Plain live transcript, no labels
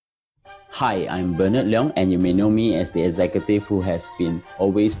Hi, I'm Bernard Leong, and you may know me as the executive who has been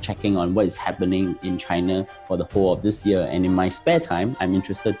always checking on what is happening in China for the whole of this year. And in my spare time, I'm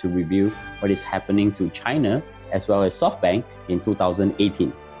interested to review what is happening to China as well as SoftBank in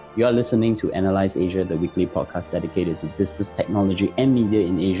 2018. You are listening to Analyze Asia, the weekly podcast dedicated to business, technology, and media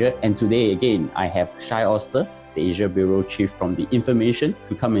in Asia. And today, again, I have Shai Oster, the Asia Bureau Chief from The Information,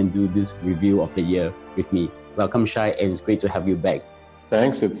 to come and do this review of the year with me. Welcome, Shai, and it's great to have you back.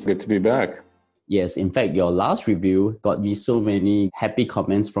 Thanks. It's good to be back. Yes, in fact, your last review got me so many happy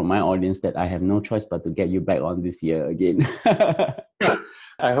comments from my audience that I have no choice but to get you back on this year again.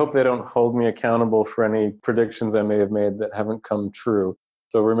 I hope they don't hold me accountable for any predictions I may have made that haven't come true.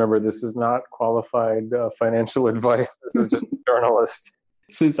 So remember, this is not qualified financial advice. This is just a journalist.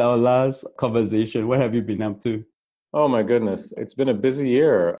 Since our last conversation, what have you been up to? Oh my goodness. It's been a busy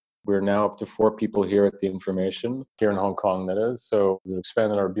year. We're now up to 4 people here at The Information, here in Hong Kong, that is. So we've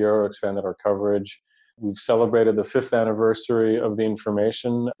expanded our bureau, expanded our coverage. We've celebrated the 5th anniversary of The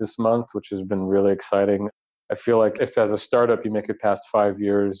Information this month, which has been really exciting. I feel like if as a startup you make it past 5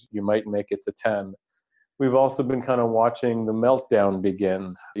 years, you might make it to 10. We've also been kind of watching the meltdown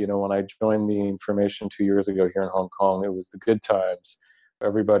begin. You know, when I joined The Information 2 years ago here in Hong Kong, it was the good times.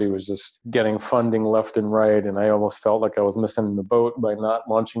 Everybody was just getting funding left and right, and I almost felt like I was missing the boat by not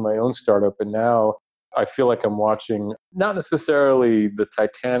launching my own startup. And now I feel like I'm watching not necessarily the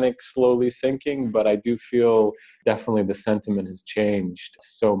Titanic slowly sinking, but I do feel definitely the sentiment has changed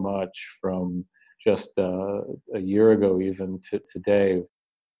so much from just a year ago even to today.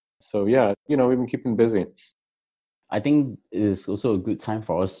 So yeah, we've been keeping busy. I think it is also a good time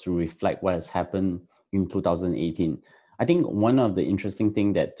for us to reflect what has happened in 2018. I think one of the interesting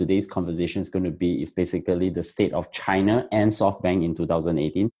things that today's conversation is going to be is basically the state of China and SoftBank in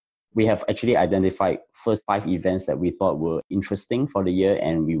 2018. We have actually identified first 5 events that we thought were interesting for the year,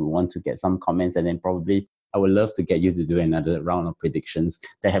 and we want to get some comments, and then probably I would love to get you to do another round of predictions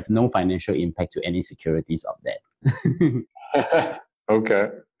that have no financial impact to any securities of that. Okay,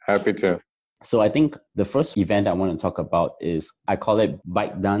 happy to. So I think the first event I want to talk about is, I call it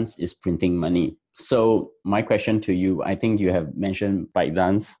ByteDance is printing money. So my question to you, I think you have mentioned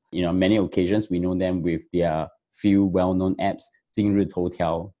ByteDance, many occasions. We know them with their few well-known apps, 今日头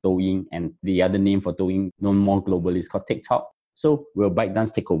条, Douyin, and the other name for Douyin known more globally is called TikTok. So will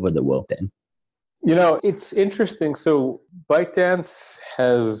ByteDance take over the world then? It's interesting. So ByteDance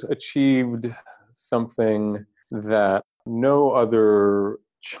has achieved something that no other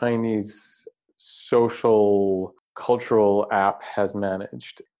Chinese social cultural app has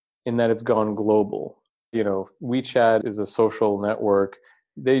managed, in that it's gone global. WeChat is a social network.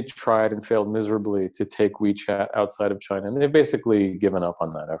 They tried and failed miserably to take WeChat outside of China, and they've basically given up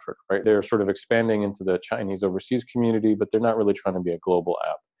on that effort, right? They're sort of expanding into the Chinese overseas community, but they're not really trying to be a global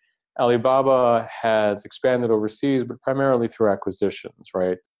app. Alibaba has expanded overseas, but primarily through acquisitions,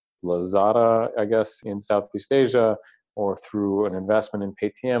 right? Lazada, I guess, in Southeast Asia, or through an investment in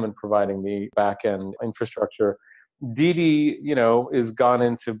Paytm and providing the back-end infrastructure. Didi, is gone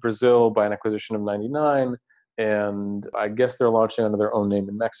into Brazil by an acquisition of 99, and I guess they're launching under their own name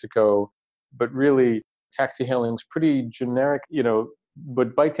in Mexico. But really, taxi hailing is pretty generic,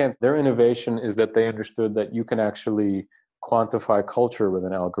 But ByteDance, their innovation is that they understood that you can actually quantify culture with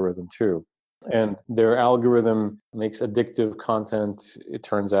an algorithm too. And their algorithm makes addictive content, it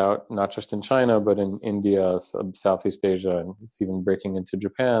turns out, not just in China, but in India, Southeast Asia, and it's even breaking into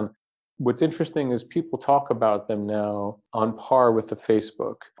Japan. What's interesting is people talk about them now on par with the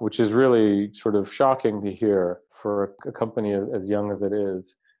Facebook, which is really sort of shocking to hear for a company as young as it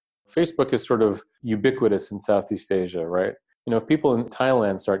is. Facebook is sort of ubiquitous in Southeast Asia, right? If people in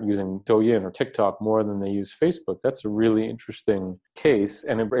Thailand start using Douyin or TikTok more than they use Facebook, that's a really interesting case.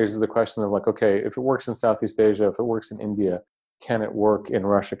 And it raises the question of okay, if it works in Southeast Asia, if it works in India, can it work in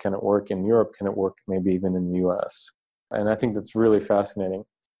Russia? Can it work in Europe? Can it work maybe even in the US? And I think that's really fascinating.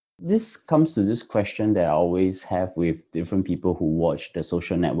 This comes to this question that I always have with different people who watch the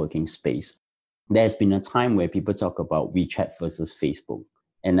social networking space. There's been a time where people talk about WeChat versus Facebook.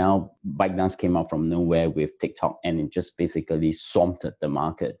 And now ByteDance came out from nowhere with TikTok, and it just basically swamped the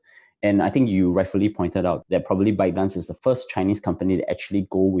market. And I think you rightfully pointed out that probably ByteDance is the first Chinese company to actually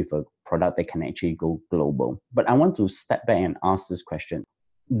go with a product that can actually go global. But I want to step back and ask this question.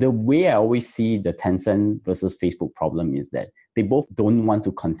 The way I always see the Tencent versus Facebook problem is that they both don't want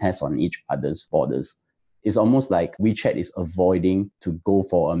to contest on each other's borders. It's almost like WeChat is avoiding to go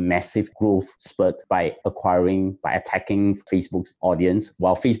for a massive growth spurt by attacking Facebook's audience,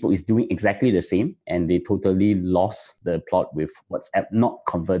 while Facebook is doing exactly the same, and they totally lost the plot with WhatsApp not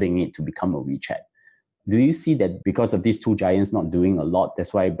converting it to become a WeChat. Do you see that because of these two giants not doing a lot,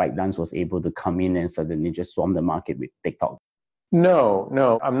 that's why ByteDance was able to come in and suddenly just swarm the market with TikTok?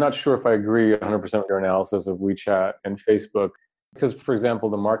 No, I'm not sure if I agree 100% with your analysis of WeChat and Facebook. Because, for example,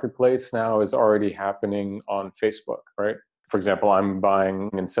 the marketplace now is already happening on Facebook, right? For example, I'm buying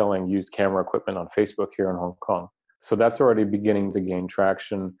and selling used camera equipment on Facebook here in Hong Kong. So that's already beginning to gain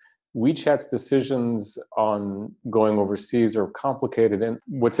traction. WeChat's decisions on going overseas are complicated. And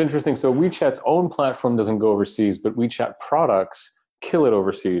what's interesting, so WeChat's own platform doesn't go overseas, but WeChat products kill it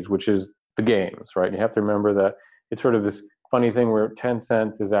overseas, which is the games, right? You have to remember that it's sort of this funny thing where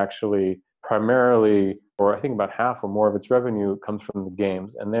Tencent is actually primarily, or I think about half or more of its revenue comes from the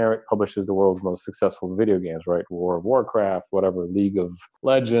games. And there it publishes the world's most successful video games, right? War of Warcraft, whatever, League of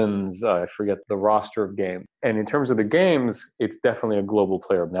Legends, I forget the roster of games. And in terms of the games, it's definitely a global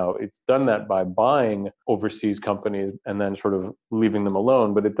player. Now, it's done that by buying overseas companies and then sort of leaving them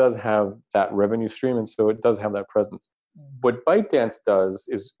alone, but it does have that revenue stream. And so it does have that presence. What ByteDance does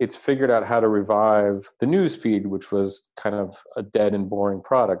is it's figured out how to revive the news feed, which was kind of a dead and boring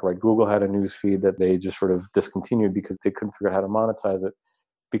product, right? Google had a news feed that they just sort of discontinued because they couldn't figure out how to monetize it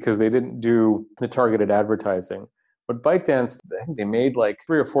because they didn't do the targeted advertising. But ByteDance, I think they made like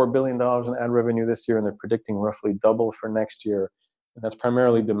 $3 or $4 billion in ad revenue this year, and they're predicting roughly double for next year. And that's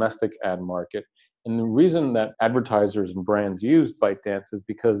primarily domestic ad market. And the reason that advertisers and brands use ByteDance is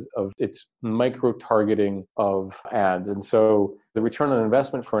because of its micro-targeting of ads. And so the return on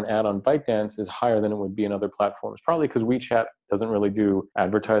investment for an ad on ByteDance is higher than it would be in other platforms, probably because WeChat doesn't really do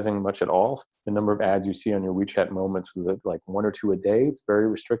advertising much at all. The number of ads you see on your WeChat Moments is like 1 or 2 a day. It's very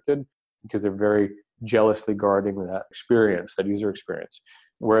restricted because they're very jealously guarding that experience, that user experience.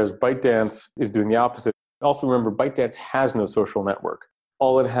 Whereas ByteDance is doing the opposite. Also remember, ByteDance has no social network.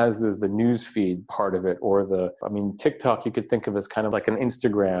 All it has is the news feed part of it, or TikTok you could think of as kind of like an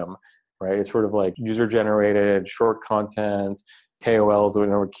Instagram, right? It's sort of like user-generated, short content,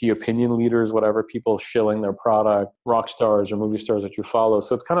 KOLs, key opinion leaders, whatever, people shilling their product, rock stars or movie stars that you follow.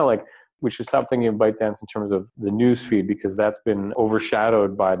 So it's kind of like we should stop thinking of ByteDance in terms of the news feed because that's been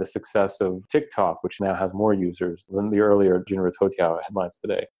overshadowed by the success of TikTok, which now has more users than the earlier Jinri Toutiao headlines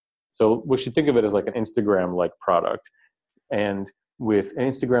today. So we should think of it as like an Instagram-like product. And with an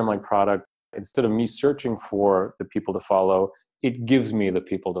Instagram-like product, instead of me searching for the people to follow, it gives me the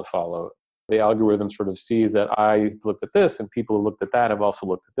people to follow. The algorithm sort of sees that I looked at this and people who looked at that have also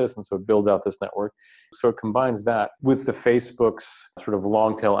looked at this. And so it builds out this network. So it combines that with the Facebook's sort of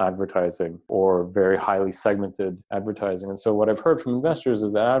long tail advertising or very highly segmented advertising. And so what I've heard from investors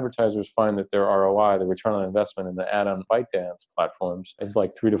is that advertisers find that their ROI, the return on investment in the ad on ByteDance platforms is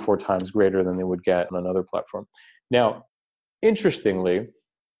like 3 to 4 times greater than they would get on another platform. Now, interestingly,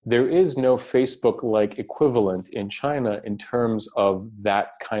 there is no Facebook-like equivalent in China in terms of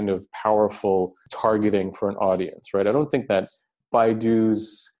that kind of powerful targeting for an audience, right? I don't think that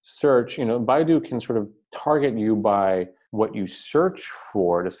Baidu's search, Baidu can sort of target you by what you search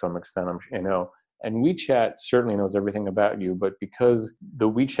for to some extent, and WeChat certainly knows everything about you, but because the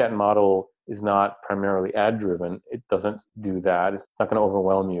WeChat model is not primarily ad-driven, it doesn't do that. It's not going to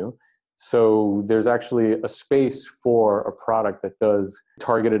overwhelm you. So there's actually a space for a product that does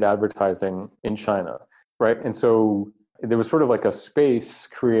targeted advertising in China, right? And so there was sort of like a space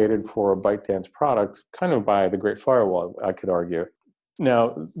created for a ByteDance product kind of by the Great Firewall, I could argue.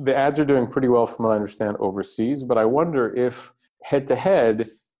 Now, the ads are doing pretty well from what I understand overseas, but I wonder if head-to-head,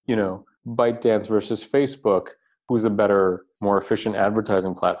 ByteDance versus Facebook, who's a better, more efficient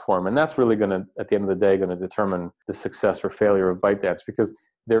advertising platform? And that's really going to, at the end of the day, going to determine the success or failure of ByteDance because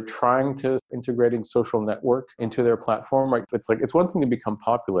they're trying to integrating social network into their platform, right? It's one thing to become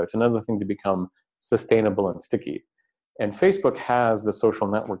popular. It's another thing to become sustainable and sticky. And Facebook has the social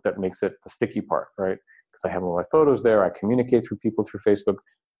network that makes it the sticky part, right? Because I have all my photos there. I communicate through people through Facebook.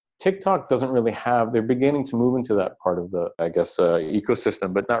 TikTok doesn't really have, they're beginning to move into that part of the,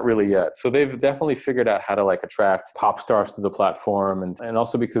 ecosystem, but not really yet. So they've definitely figured out how to attract pop stars to the platform. And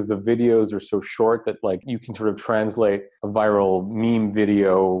also because the videos are so short that you can sort of translate a viral meme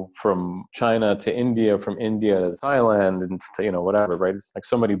video from China to India, from India to Thailand and whatever, right? It's like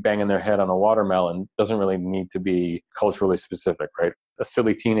somebody banging their head on a watermelon doesn't really need to be culturally specific, right? A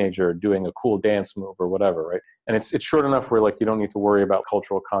silly teenager doing a cool dance move or whatever, right? And it's short enough where you don't need to worry about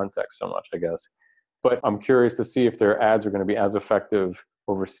cultural context so much, I guess. But I'm curious to see if their ads are going to be as effective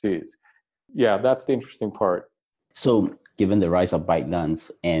overseas. Yeah, that's the interesting part. So given the rise of ByteDance,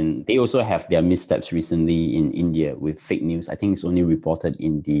 and they also have their missteps recently in India with fake news. I think it's only reported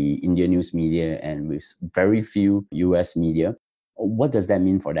in the Indian news media and with very few US media. What does that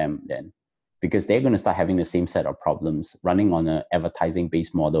mean for them then? Because they're going to start having the same set of problems running on an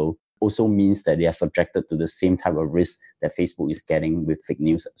advertising-based model. also means that they are subjected to the same type of risk that Facebook is getting with fake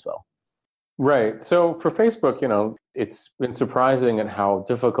news as well. Right. So for Facebook, it's been surprising at how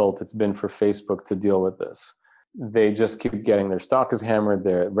difficult it's been for Facebook to deal with this. They just keep getting their stock is hammered.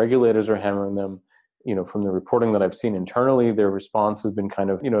 Their regulators are hammering them. From the reporting that I've seen internally, their response has been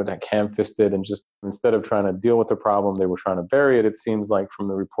kind of, that ham-fisted, and just instead of trying to deal with the problem, they were trying to bury it. It seems like from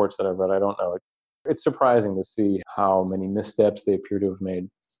the reports that I've read, I don't know. It's surprising to see how many missteps they appear to have made.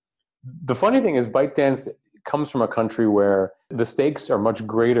 The funny thing is ByteDance comes from a country where the stakes are much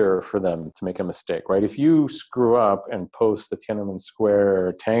greater for them to make a mistake, right? If you screw up and post the Tiananmen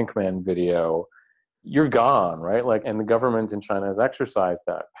Square Tankman video, you're gone, right? And the government in China has exercised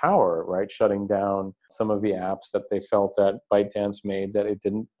that power, right? Shutting down some of the apps that they felt that ByteDance made that it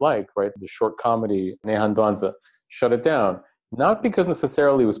didn't like, right? The short comedy, Nehan Duanzi, shut it down. Not because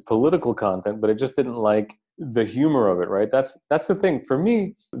necessarily it was political content, but it just didn't like the humor of it, right? That's the thing. For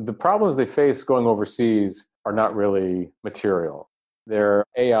me, the problems they face going overseas are not really material. Their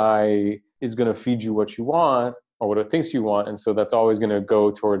AI is going to feed you what you want, or what it thinks you want, and so that's always going to go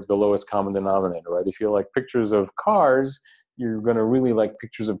towards the lowest common denominator, right? If you like pictures of cars, you're going to really like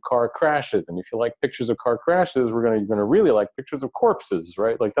pictures of car crashes, and if you like pictures of car crashes, you're going to really like pictures of corpses,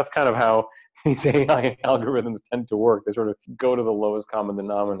 right? That's kind of how these AI algorithms tend to work. They sort of go to the lowest common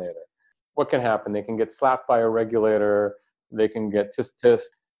denominator. What can happen? They can get slapped by a regulator. They can get tisk.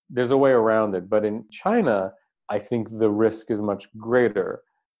 There's a way around it, but in China, I think the risk is much greater.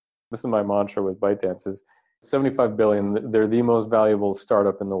 This is my mantra with ByteDance is, $75 billion, they're the most valuable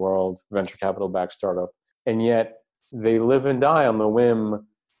startup in the world, venture capital backed startup. And yet they live and die on the whim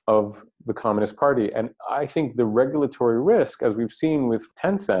of the Communist Party. And I think the regulatory risk, as we've seen with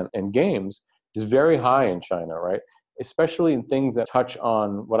Tencent and games, is very high in China, right? Especially in things that touch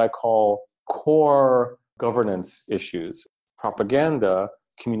on what I call core governance issues. Propaganda,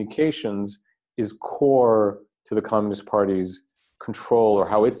 communications is core to the Communist Party's control, or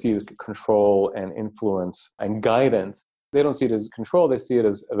how it sees control and influence and guidance. They don't see it as control, they see it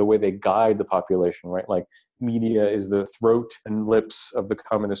as the way they guide the population, right? Media is the throat and lips of the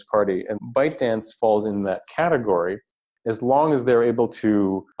Communist Party. And ByteDance falls in that category. As long as they're able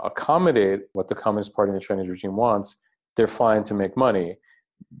to accommodate what the Communist Party and the Chinese regime wants, they're fine to make money.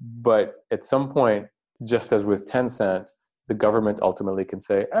 But at some point, just as with Tencent, the government ultimately can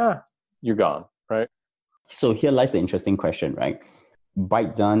say, you're gone, right? So here lies the interesting question, right?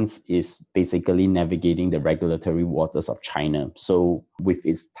 ByteDance is basically navigating the regulatory waters of China. So with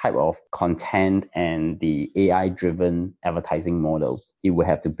its type of content and the AI-driven advertising model, it will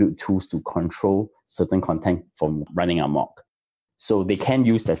have to build tools to control certain content from running amok. So they can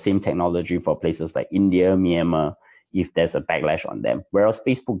use the same technology for places like India, Myanmar, if there's a backlash on them. Whereas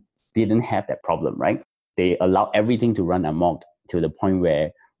Facebook didn't have that problem, right? They allowed everything to run amok to the point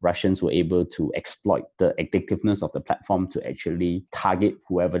where Russians were able to exploit the addictiveness of the platform to actually target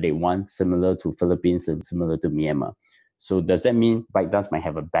whoever they want, similar to Philippines and similar to Myanmar. So does that mean ByteDance might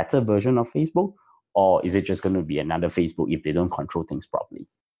have a better version of Facebook? Or is it just going to be another Facebook if they don't control things properly?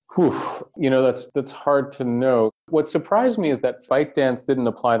 That's hard to know. What surprised me is that ByteDance didn't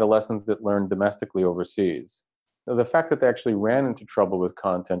apply the lessons it learned domestically overseas. The fact that they actually ran into trouble with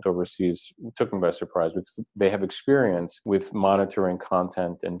content overseas took me by surprise, because they have experience with monitoring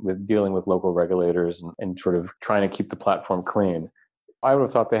content and with dealing with local regulators and sort of trying to keep the platform clean. I would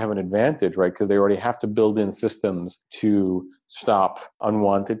have thought they have an advantage, right? Because they already have to build in systems to stop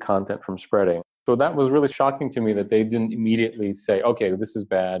unwanted content from spreading. So that was really shocking to me that they didn't immediately say, okay, this is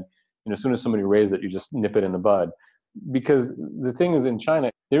bad. As soon as somebody raised it, you just nip it in the bud. Because the thing is, in China,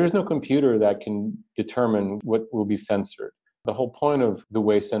 there is no computer that can determine what will be censored. The whole point of the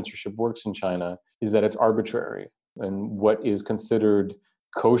way censorship works in China is that it's arbitrary. And what is considered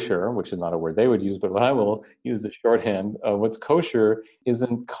kosher, which is not a word they would use, but what I will use the shorthand of what's kosher,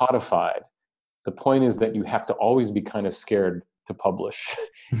 isn't codified. The point is that you have to always be kind of scared to publish,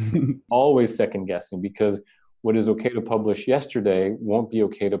 always second guessing, because what is okay to publish yesterday won't be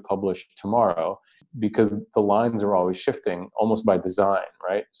okay to publish tomorrow, because the lines are always shifting, almost by design,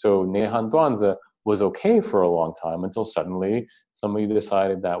 right? So Nehan Duanzi was okay for a long time until suddenly somebody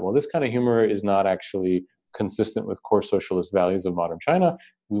decided that, well, this kind of humor is not actually consistent with core socialist values of modern China.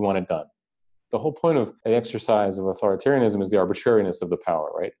 We want it done. The whole point of an exercise of authoritarianism is the arbitrariness of the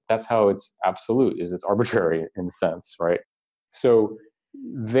power, right? That's how it's absolute, is it's arbitrary in a sense, right? So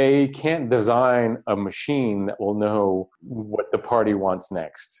they can't design a machine that will know what the party wants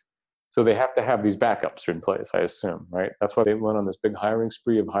next. So they have to have these backups in place, I assume, right? That's why they went on this big hiring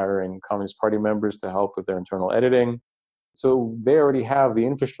spree of hiring Communist Party members to help with their internal editing. So they already have the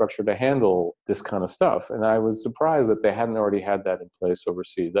infrastructure to handle this kind of stuff. And I was surprised that they hadn't already had that in place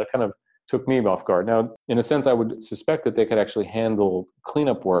overseas. That kind of took me off guard. Now, in a sense, I would suspect that they could actually handle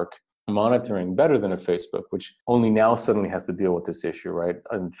cleanup work, monitoring better than a Facebook, which only now suddenly has to deal with this issue, right?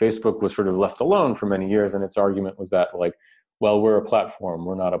 And Facebook was sort of left alone for many years. And its argument was that, like, well, we're a platform,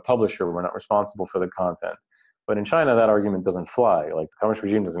 we're not a publisher, we're not responsible for the content. But in China, that argument doesn't fly. Like, the communist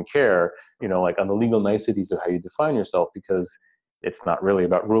regime doesn't care, like on the legal niceties of how you define yourself, because it's not really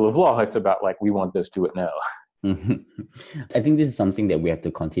about rule of law. It's about, like, we want this, do it now. I think this is something that we have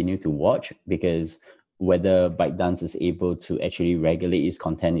to continue to watch, because whether ByteDance is able to actually regulate its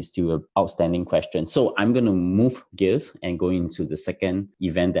content is still an outstanding question. So I'm going to move gears and go into the second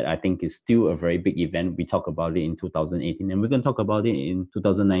event that I think is still a very big event. We talked about it in 2018, and we're going to talk about it in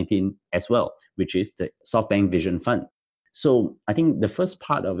 2019 as well, which is the SoftBank Vision Fund. So I think the first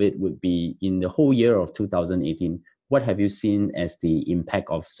part of it would be, in the whole year of 2018, what have you seen as the impact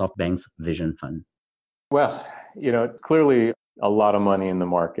of SoftBank's Vision Fund? Well, clearly a lot of money in the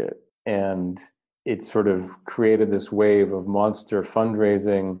market, and it sort of created this wave of monster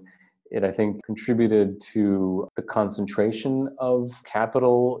fundraising. It, I think, contributed to the concentration of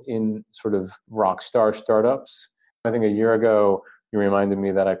capital in sort of rock star startups. I think a year ago, you reminded me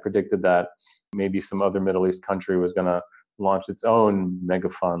that I predicted that maybe some other Middle East country was going to launch its own mega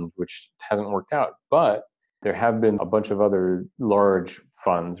fund, which hasn't worked out. But there have been a bunch of other large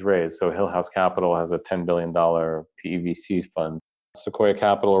funds raised. So Hill House Capital has a $10 billion PEVC fund. Sequoia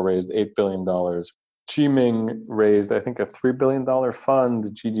Capital raised $8 billion. Qiming raised, I think, a $3 billion fund.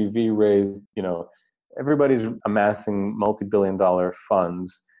 GGV raised, everybody's amassing multi-billion dollar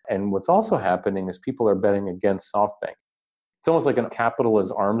funds. And what's also happening is people are betting against SoftBank. It's almost like a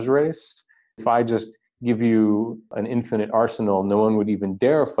capitalist arms race. If I just give you an infinite arsenal, no one would even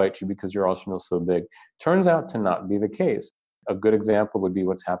dare fight you because your arsenal is so big. Turns out to not be the case. A good example would be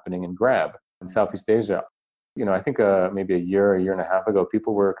what's happening in Grab in Southeast Asia. I think maybe a year and a half ago,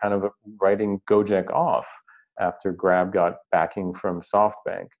 people were kind of writing Gojek off after Grab got backing from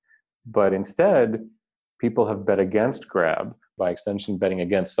SoftBank. But instead, people have bet against Grab, by extension betting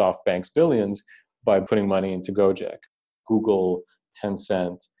against SoftBank's billions, by putting money into Gojek. Google,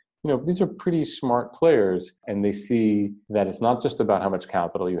 Tencent, these are pretty smart players, and they see that it's not just about how much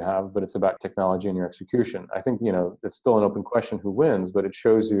capital you have, but it's about technology and your execution. I think, it's still an open question who wins, but it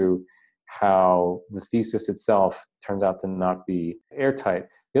shows you how the thesis itself turns out to not be airtight.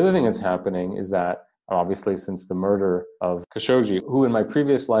 The other thing that's happening is that, obviously, since the murder of Khashoggi, who in my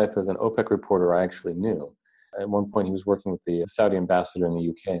previous life as an OPEC reporter I actually knew. At one point, he was working with the Saudi ambassador in the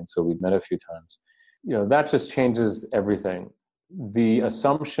UK, and so we'd met a few times. That just changes everything. The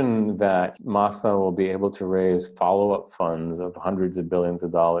assumption that Masa will be able to raise follow-up funds of hundreds of billions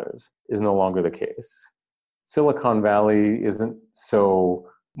of dollars is no longer the case. Silicon Valley isn't so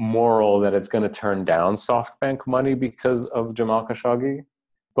moral that it's going to turn down SoftBank money because of Jamal Khashoggi,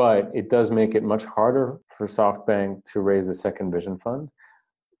 but it does make it much harder for SoftBank to raise a second Vision Fund.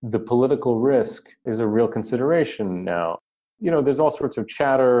 The political risk is a real consideration now. There's all sorts of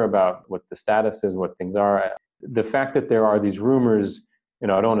chatter about what the status is, what things are. The fact that there are these rumors, I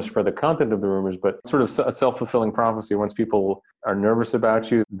don't want to spread the content of the rumors, but sort of a self-fulfilling prophecy. Once people are nervous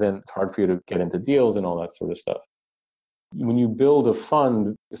about you, then it's hard for you to get into deals and all that sort of stuff. When you build a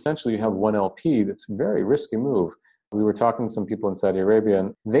fund, essentially you have one LP. That's a very risky move. We were talking to some people in Saudi Arabia,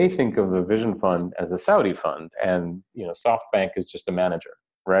 and they think of the Vision Fund as a Saudi fund, and SoftBank is just a manager,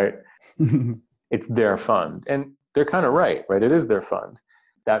 right? It's their fund. And they're kind of right? It is their fund.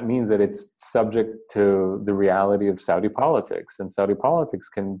 That means that it's subject to the reality of Saudi politics, and Saudi politics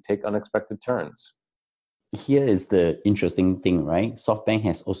can take unexpected turns. Here is the interesting thing, right? SoftBank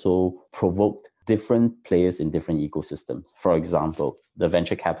has also provoked different players in different ecosystems. For example, the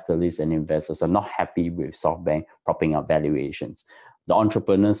venture capitalists and investors are not happy with SoftBank propping up valuations. The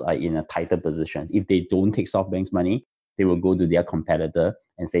entrepreneurs are in a tighter position. If they don't take SoftBank's money, they will go to their competitor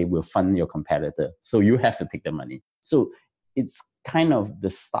and say, we'll fund your competitor. So you have to take the money. So it's kind of the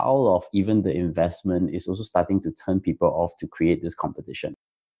style of even the investment is also starting to turn people off to create this competition.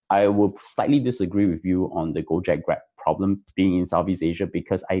 I will slightly disagree with you on the Gojek Grab problem being in Southeast Asia,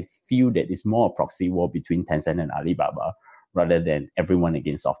 because I feel that it's more a proxy war between Tencent and Alibaba rather than everyone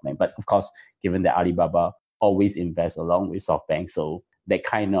against SoftBank. But of course, given that Alibaba always invests along with SoftBank, so that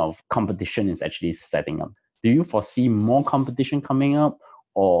kind of competition is actually setting up. Do you foresee more competition coming up,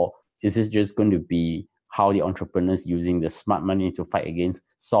 or is this just going to be how the entrepreneurs using the smart money to fight against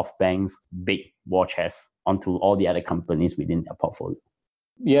SoftBank's big war chest onto all the other companies within their portfolio?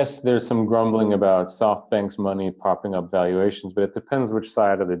 Yes, there's some grumbling about SoftBank's money propping up valuations, but it depends which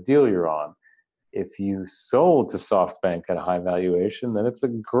side of the deal you're on. If you sold to SoftBank at a high valuation, then it's a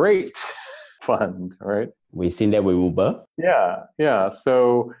great fund, right? We've seen that with Uber. Yeah.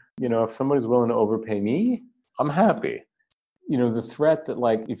 So, if somebody's willing to overpay me, I'm happy. The threat that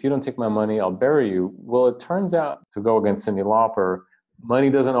like, if you don't take my money, I'll bury you. Well, it turns out, to go against Cyndi Lauper, money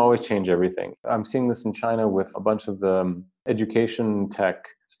doesn't always change everything. I'm seeing this in China with a bunch of the education tech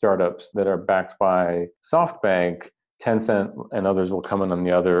startups that are backed by SoftBank. Tencent and others will come in on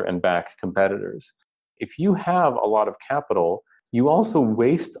the other and back competitors. If you have a lot of capital, you also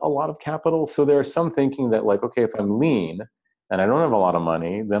waste a lot of capital. So there's some thinking that like, okay, if I'm lean and I don't have a lot of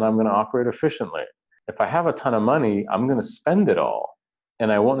money, then I'm going to operate efficiently. If I have a ton of money, I'm going to spend it all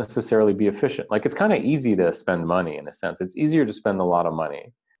and I won't necessarily be efficient. Like, it's kind of easy to spend money in a sense. It's easier to spend a lot of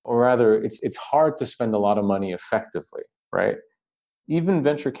money, or rather it's hard to spend a lot of money effectively, right? Even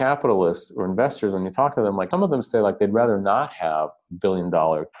venture capitalists or investors, when you talk to them, like some of them say like they'd rather not have a $1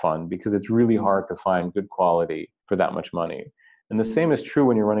 billion fund because it's really hard to find good quality for that much money. And the same is true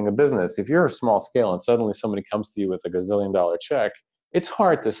when you're running a business. If you're a small scale and suddenly somebody comes to you with a gazillion-dollar check, it's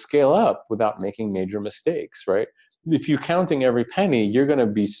hard to scale up without making major mistakes, right? If you're counting every penny, you're going to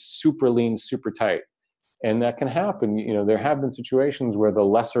be super lean, super tight. And that can happen. There have been situations where the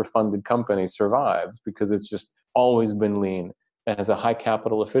lesser funded company survives because it's just always been lean. It has a high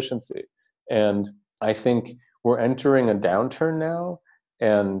capital efficiency. And I think we're entering a downturn now.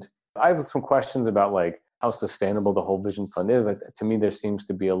 And I have some questions about like how sustainable the whole Vision Fund is. To me, there seems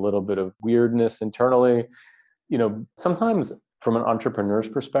to be a little bit of weirdness internally. Sometimes from an entrepreneur's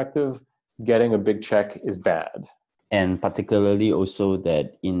perspective, getting a big check is bad. And particularly also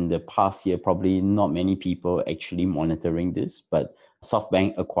that in the past year, probably not many people actually monitoring this, but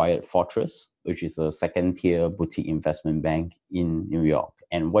SoftBank acquired Fortress, which is a second-tier boutique investment bank in New York.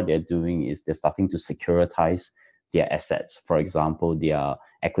 And what they're doing is they're starting to securitize their assets. For example, their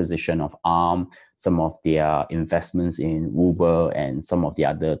acquisition of Arm, some of their investments in Uber, and some of the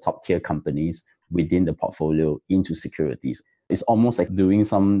other top-tier companies within the portfolio into securities. It's almost like doing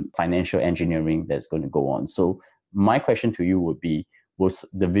some financial engineering that's going to go on. So my question to you would be, will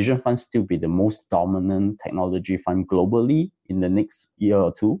the Vision Fund still be the most dominant technology fund globally in the next year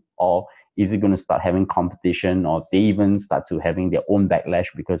or two? Or is it going to start having competition, or they even start to having their own backlash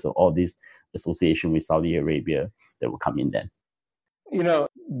because of all this association with Saudi Arabia that will come in then?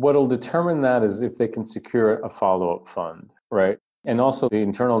 What'll determine that is if they can secure a follow-up fund, right? And also the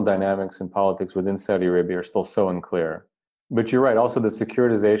internal dynamics and politics within Saudi Arabia are still so unclear. But you're right, also the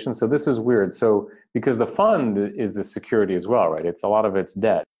securitization. So this is weird. So because the fund is the security as well, right? It's a lot of it's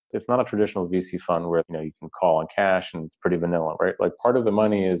debt. It's not a traditional VC fund where you can call on cash and it's pretty vanilla, right? Like part of the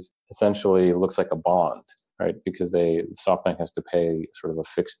money is essentially looks like a bond, right? Because SoftBank has to pay sort of a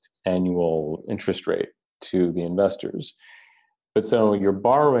fixed annual interest rate to the investors. But so you're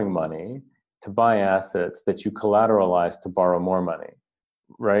borrowing money to buy assets that you collateralize to borrow more money,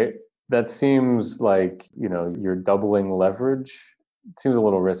 right? That seems like, you're doubling leverage. It seems a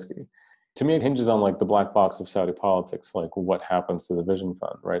little risky. To me, it hinges on like the black box of Saudi politics, like what happens to the Vision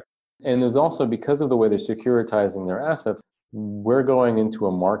Fund, right? And there's also, because of the way they're securitizing their assets, we're going into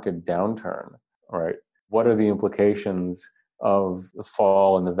a market downturn, right? What are the implications of the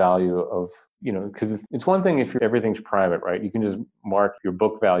fall in the value of, because it's one thing if everything's private, right? You can just mark your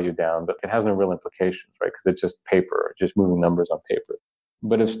book value down, but it has no real implications, right? Because it's just paper, just moving numbers on paper.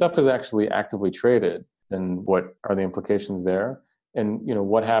 But if stuff is actually actively traded, then what are the implications there? And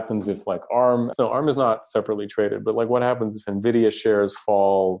what happens if like ARM, so ARM is not separately traded, but like what happens if NVIDIA shares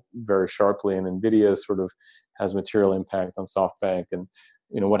fall very sharply and NVIDIA sort of has material impact on SoftBank? And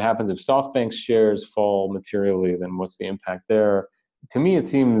what happens if SoftBank's shares fall materially, then what's the impact there? To me, it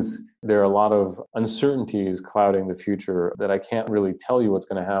seems there are a lot of uncertainties clouding the future that I can't really tell you what's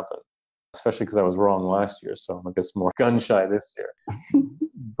going to happen, especially because I was wrong last year. So I'm, I guess, more gun shy this year.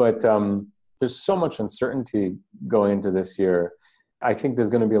 But there's so much uncertainty going into this year. I think there's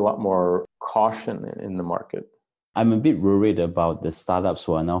going to be a lot more caution in the market. I'm a bit worried about the startups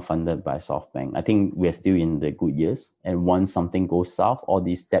who are now funded by SoftBank. I think we're still in the good years. And once something goes south, all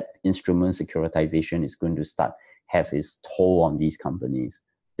these debt instrument securitization is going to start have its toll on these companies.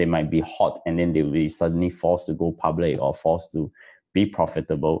 They might be hot and then they will be suddenly forced to go public or forced to be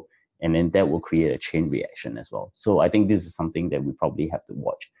profitable. And then that will create a chain reaction as well. So I think this is something that we probably have to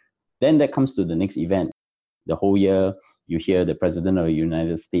watch. Then that comes to the next event. The whole year, you hear the President of the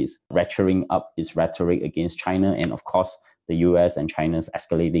United States ratcheting up its rhetoric against China. And of course, the US and China's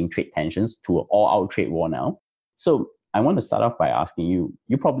escalating trade tensions to an all-out trade war now. So I want to start off by asking you,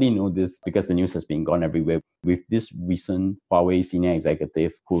 you probably know this because the news has been gone everywhere, with this recent Huawei senior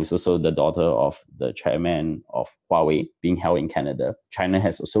executive, who is also the daughter of the chairman of Huawei, being held in Canada. China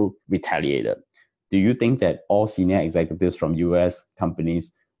has also retaliated. Do you think that all senior executives from US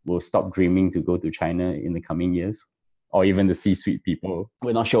companies will stop dreaming to go to China in the coming years? Or even the C-suite people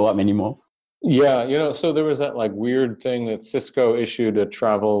will not show up anymore? Yeah, so there was that like weird thing that Cisco issued a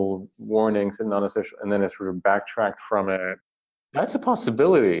travel warning to non-essential, and then it sort of backtracked from it. That's a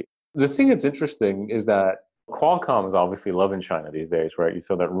possibility. The thing that's interesting is that Qualcomm is obviously loving China these days, right? You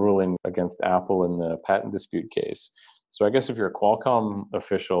saw that ruling against Apple in the patent dispute case. So I guess if you're a Qualcomm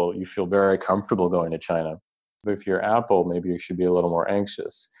official, you feel very comfortable going to China. But if you're Apple, maybe you should be a little more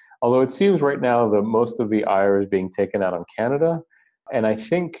anxious. Although it seems right now that most of the ire is being taken out on Canada. And I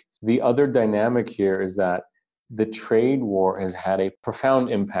think the other dynamic here is that the trade war has had a profound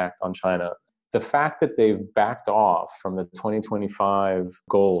impact on China. The fact that they've backed off from the 2025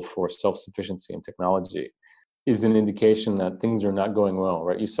 goal for self-sufficiency in technology is an indication that things are not going well,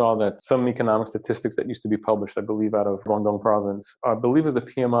 right? You saw that some economic statistics that used to be published, I believe, out of Guangdong province, I believe it was the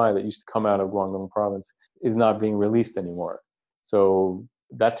PMI that used to come out of Guangdong province, is not being released anymore. So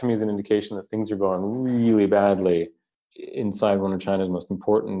that to me is an indication that things are going really badly inside one of China's most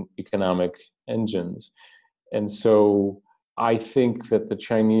important economic engines. And so I think that the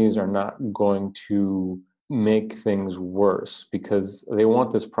Chinese are not going to make things worse because they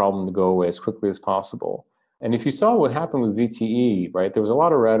want this problem to go away as quickly as possible. And if you saw what happened with ZTE, right, there was a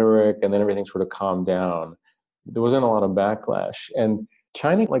lot of rhetoric and then everything sort of calmed down. There wasn't a lot of backlash. And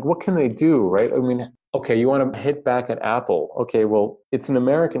China, like, what can they do, right? I mean, okay, you want to hit back at Apple. Okay, well, it's an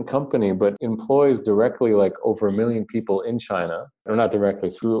American company, but employs directly like over 1 million people in China, or not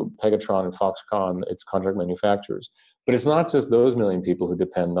directly, through Pegatron and Foxconn, its contract manufacturers. But it's not just those 1 million people who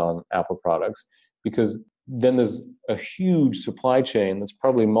depend on Apple products, because then there's a huge supply chain that's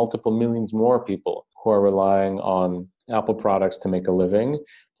probably multiple millions more people who are relying on Apple products to make a living,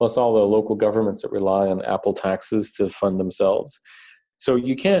 plus all the local governments that rely on Apple taxes to fund themselves. So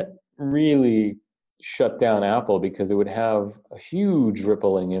you can't really shut down Apple because it would have a huge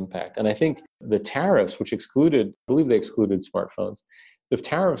rippling impact. And I think the tariffs, which excluded, I believe they excluded smartphones, if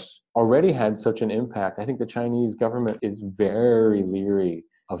tariffs already had such an impact, I think the Chinese government is very leery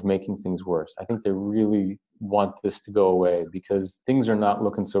of making things worse. I think they really want this to go away because things are not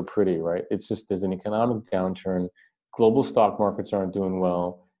looking so pretty, right? It's just there's an economic downturn. Global stock markets aren't doing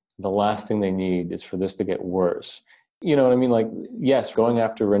well. The last thing they need is for this to get worse. You know what I mean? Like, yes, going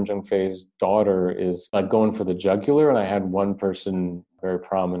after Ren Zhengfei's daughter is like going for the jugular. And I had one person, very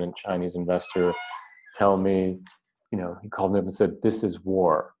prominent Chinese investor, tell me, he called me up and said, "This is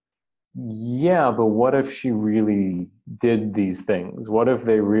war." Yeah, but what if she really did these things? What if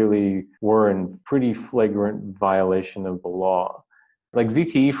they really were in pretty flagrant violation of the law? Like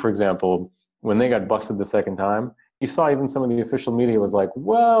ZTE, for example, when they got busted the second time, you saw even some of the official media was like,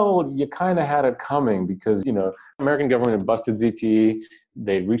 well, you kind of had it coming because, American government had busted ZTE.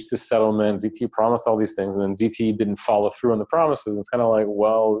 They reached this settlement. ZTE promised all these things, and then ZTE didn't follow through on the promises. It's kind of like,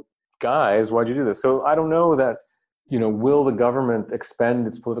 well, guys, why'd you do this? So I don't know that, will the government expend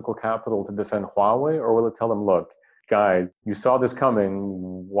its political capital to defend Huawei, or will it tell them, look, guys, you saw this coming.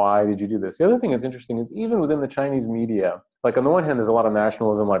 Why did you do this? The other thing that's interesting is even within the Chinese media, like on the one hand, there's a lot of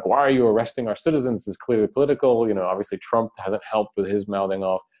nationalism, like, why are you arresting our citizens? This is clearly political. Obviously Trump hasn't helped with his mouthing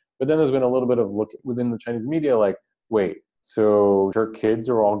off. But then there's been a little bit of look within the Chinese media, like, wait, so her kids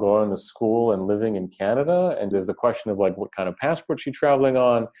are all going to school and living in Canada? And there's the question of like, what kind of passport she's traveling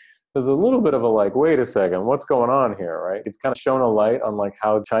on? There's a little bit of a like, wait a second, what's going on here, right? It's kind of shown a light on like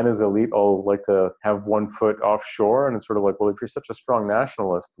how China's elite all like to have one foot offshore. And it's sort of like, well, if you're such a strong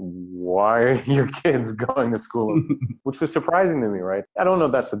nationalist, why are your kids going to school? Which was surprising to me, right? I don't know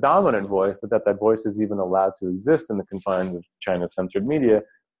if that's the dominant voice, but that voice is even allowed to exist in the confines of China's censored media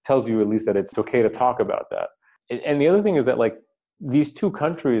tells you at least that it's okay to talk about that. And the other thing is that like these two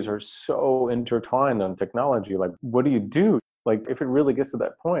countries are so intertwined on technology. Like, what do you do? Like, if it really gets to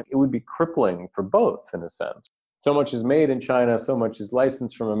that point, it would be crippling for both in a sense. So much is made in China, so much is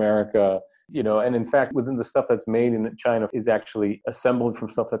licensed from America, and in fact, within the stuff that's made in China is actually assembled from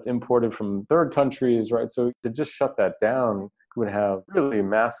stuff that's imported from third countries, right? So to just shut that down would have really a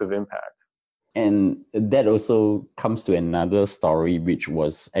massive impact. And that also comes to another story, which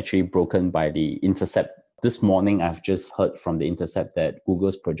was actually broken by The Intercept. This morning, I've just heard from The Intercept that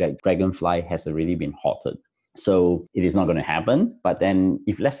Google's Project Dragonfly has already been halted. So it is not going to happen. But then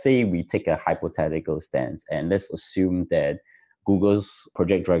if let's say we take a hypothetical stance and let's assume that Google's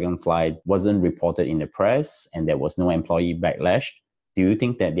Project Dragonfly wasn't reported in the press and there was no employee backlash, do you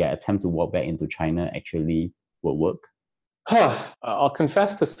think that their attempt to walk back into China actually will work? I'll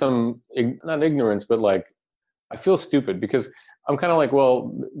confess to some, not ignorance, but like, I feel stupid because I'm kind of like,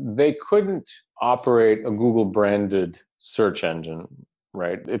 well, they couldn't operate a Google branded search engine.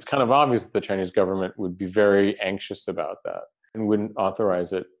 right? It's kind of obvious that the Chinese government would be very anxious about that and wouldn't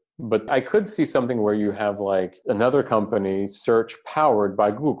authorize it. But I could see something where you have like another company, search powered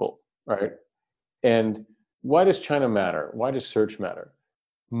by Google, right? And why does China matter? Why does search matter?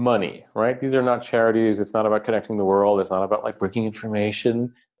 Money, right? These are not charities. It's not about connecting the world. It's not about like breaking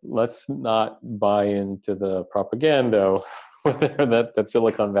information. Let's not buy into the propaganda that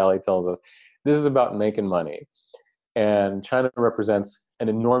Silicon Valley tells us. This is about making money. And China represents an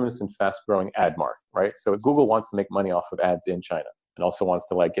enormous and fast growing ad market, right? So Google wants to make money off of ads in China. It also wants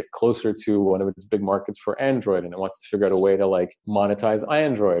to like get closer to one of its big markets for Android, and it wants to figure out a way to like monetize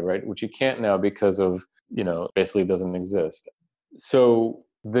Android, right? Which you can't now because of, basically doesn't exist. So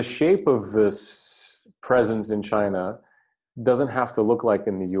the shape of this presence in China doesn't have to look like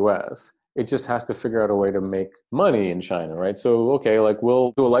in the US. It just has to figure out a way to make money in China, right? So, okay, like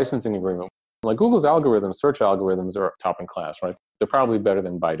we'll do a licensing agreement. Like Google's algorithms, search algorithms are top in class, right? They're probably better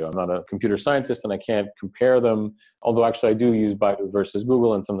than Baidu. I'm not a computer scientist and I can't compare them. Although actually I do use Baidu versus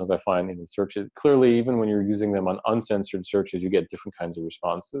Google, and sometimes I find in the searches, clearly even when you're using them on uncensored searches, you get different kinds of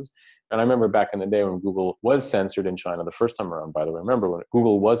responses. And I remember back in the day when Google was censored in China the first time around, by the way, I remember when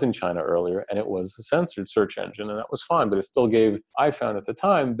Google was in China earlier and it was a censored search engine, and that was fine, but it still gave, I found at the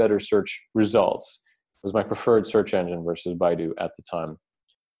time, better search results. It was my preferred search engine versus Baidu at the time.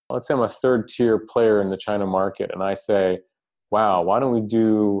 Let's say I'm a third tier player in the China market and I say, wow, why don't we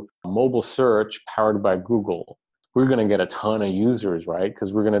do mobile search powered by Google? We're going to get a ton of users, right?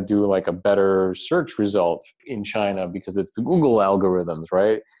 Because we're going to do like a better search result in China because it's the Google algorithms,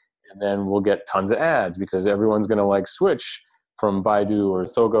 right? And then we'll get tons of ads because everyone's going to like switch from Baidu or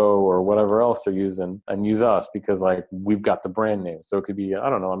Sogo or whatever else they're using and use us because like we've got the brand name. So it could be, I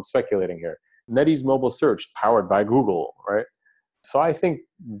don't know, I'm speculating here. NetEase mobile search powered by Google, right? So I think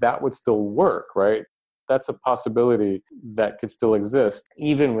that would still work, right? That's a possibility that could still exist,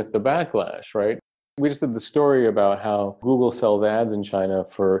 even with the backlash, right? We just did the story about how Google sells ads in China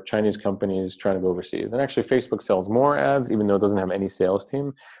for Chinese companies trying to go overseas. And actually, Facebook sells more ads, even though it doesn't have any sales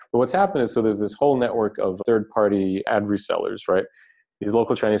team. But what's happened is, so there's this whole network of third-party ad resellers, right? These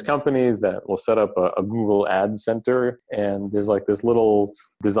local Chinese companies that will set up a Google ad center. And there's like this little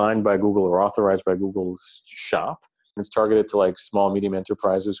designed by Google or authorized by Google's shop. It's targeted to like small, medium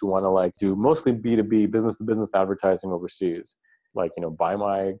enterprises who want to like do mostly B2B, business to business advertising overseas. Like, buy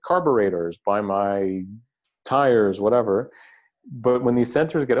my carburetors, buy my tires, whatever. But when these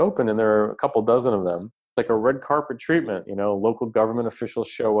centers get open, and there are a couple dozen of them, like a red carpet treatment, local government officials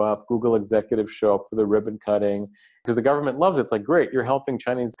show up, Google executives show up for the ribbon cutting because the government loves it. It's like, great, you're helping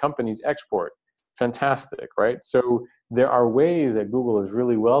Chinese companies export. Fantastic, right? So there are ways that Google is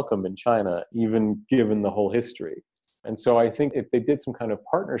really welcome in China, even given the whole history. And so I think if they did some kind of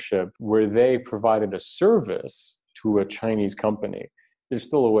partnership where they provided a service to a Chinese company, there's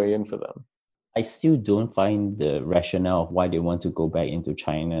still a way in for them. I still don't find the rationale of why they want to go back into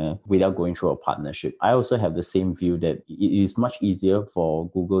China without going through a partnership. I also have the same view that it is much easier for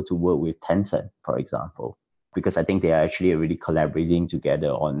Google to work with Tencent, for example, because I think they are actually already collaborating together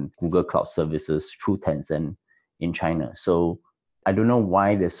on Google Cloud services through Tencent in China. So I don't know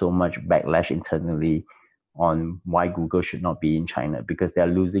why there's so much backlash internally on why Google should not be in China, because they're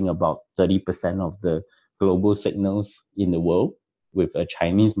losing about 30% of the global signals in the world with a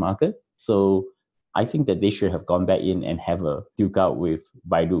Chinese market. So I think that they should have gone back in and have a duke out with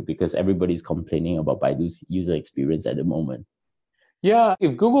Baidu, because everybody's complaining about Baidu's user experience at the moment. Yeah,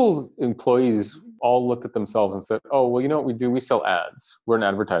 if Google employees all looked at themselves and said, oh, well, you know what we do? We sell ads. We're an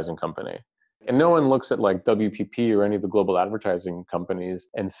advertising company. And no one looks at like WPP or any of the global advertising companies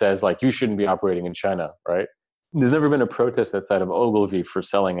and says like, you shouldn't be operating in China, right? There's never been a protest outside of Ogilvy for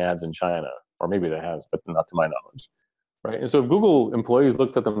selling ads in China, or maybe there has, but not to my knowledge, right? And so if Google employees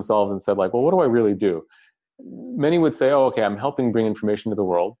looked at themselves and said like, well, what do I really do? Many would say, oh, okay, I'm helping bring information to the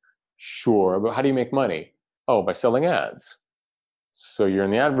world. Sure, but how do you make money? Oh, by selling ads. So you're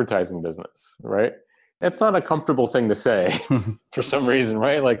in the advertising business, right? It's not a comfortable thing to say for some reason,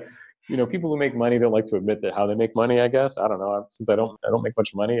 right? Like, people who make money don't like to admit that how they make money, I guess. I don't know. Since I don't make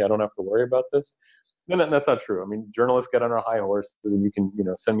much money, I don't have to worry about this. No, that's not true. I mean, journalists get on our high horses and you can,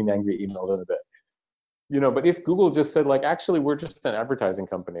 send me angry emails in a bit. But if Google just said like, actually, we're just an advertising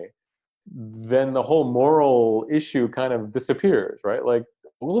company, then the whole moral issue kind of disappears, right? Like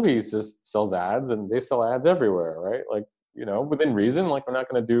Ogilvy just sells ads and they sell ads everywhere, right? Like, within reason, like we're not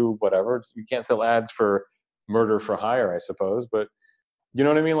going to do whatever. You can't sell ads for murder for hire, I suppose, but you know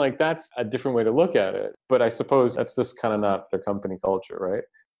what I mean? Like that's a different way to look at it. But I suppose that's just kind of not their company culture, right?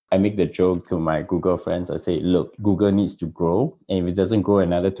 I make the joke to my Google friends. I say, look, Google needs to grow. And if it doesn't grow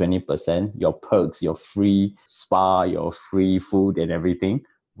another 20%, your perks, your free spa, your free food and everything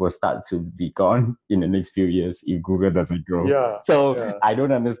will start to be gone in the next few years if Google doesn't grow. Yeah. So yeah. I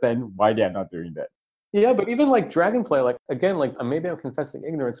don't understand why they're not doing that. Yeah, but even like Dragonfly, like again, like maybe I'm confessing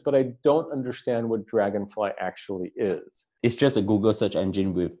ignorance, but I don't understand what Dragonfly actually is. It's just a Google search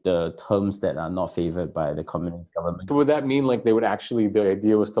engine with the terms that are not favored by the communist government. So would that mean like they would actually, the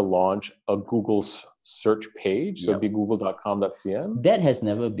idea was to launch a Google search page? So it'd be google.com.cn? That has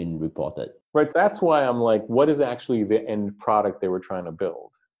never been reported. Right. So that's why I'm like, what is actually the end product they were trying to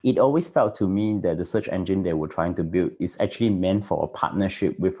build? It always felt to me that the search engine they were trying to build is actually meant for a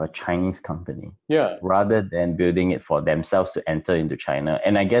partnership with a Chinese company. Yeah. Rather than building it for themselves to enter into China.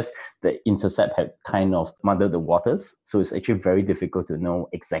 And I guess the intercept had kind of muddied the waters. So it's actually very difficult to know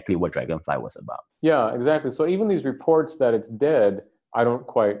exactly what Dragonfly was about. Yeah, exactly. So even these reports that it's dead, I don't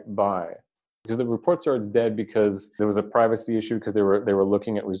quite buy. Because the reports are it's dead because there was a privacy issue because they were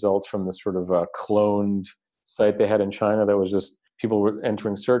looking at results from this sort of cloned site they had in China that was just people were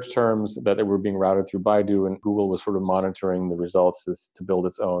entering search terms that they were being routed through Baidu, and Google was sort of monitoring the results to build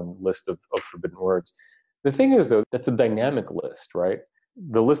its own list of forbidden words. The thing is, though, that's a dynamic list, right?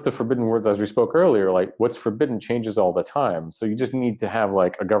 The list of forbidden words, as we spoke earlier, like what's forbidden changes all the time. So you just need to have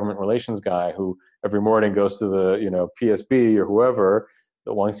like a government relations guy who every morning goes to the PSB or whoever,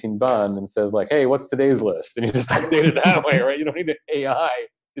 the Wang Xinban, and says like, hey, what's today's list? And you just update it that way, right? You don't need an AI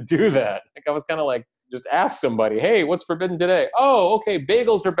to do that. Like I was kind of like, just ask somebody, hey, what's forbidden today? Oh, okay,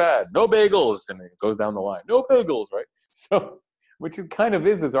 bagels are bad. No bagels. And it goes down the line. No bagels, right? So, which it kind of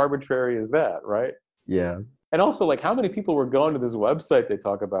is as arbitrary as that, right? Yeah. And also, like, how many people were going to this website they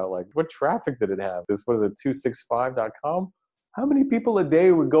talk about? Like, what traffic did it have? This, what is it, 265.com? How many people a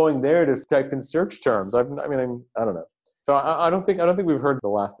day were going there to type in search terms? I don't know. So I don't think we've heard the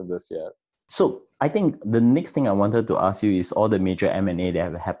last of this yet. So I think the next thing I wanted to ask you is all the major M&A that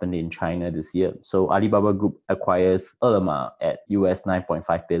have happened in China this year. So Alibaba Group acquires Ele.me at US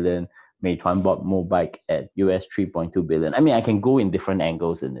 9.5 billion. Meituan bought Mobike at US 3.2 billion. I mean, I can go in different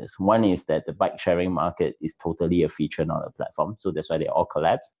angles in this. One is that the bike sharing market is totally a feature, not a platform. So that's why they all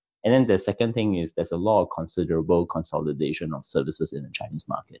collapse. And then the second thing is there's a lot of considerable consolidation of services in the Chinese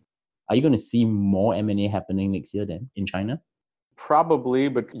market. Are you going to see more M&A happening next year then in China? Probably,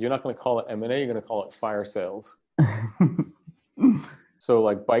 but you're not going to call it M&A, you're going to call it fire sales. So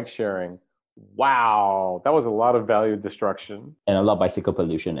like bike sharing, wow, that was a lot of value destruction. And a lot of bicycle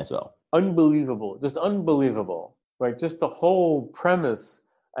pollution as well. Unbelievable, just unbelievable. Like just the whole premise,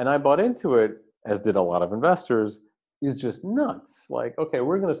 and I bought into it, as did a lot of investors, is just nuts. Like, okay,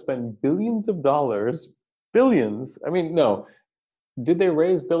 we're going to spend billions of dollars, billions. I mean, no. Did they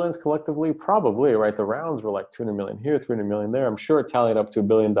raise billions collectively? Probably, right? The rounds were like 200 million here, 300 million there. I'm sure it tallied up to $1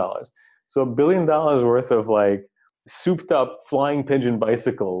 billion. So $1 billion worth of like souped up flying pigeon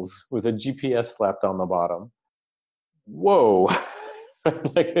bicycles with a GPS slapped on the bottom. Whoa.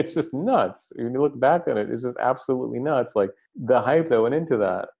 Like, it's just nuts. When you look back on it, it's just absolutely nuts. Like the hype that went into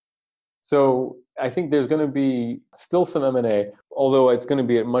that. So I think there's going to be still some M&A, although it's going to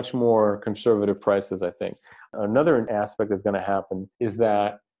be at much more conservative prices, I think. Another aspect that's going to happen is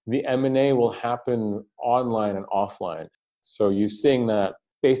that the M&A will happen online and offline. So you're seeing that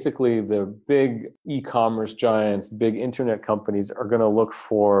basically the big e-commerce giants, big internet companies are going to look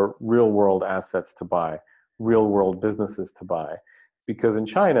for real-world assets to buy, real-world businesses to buy. Because in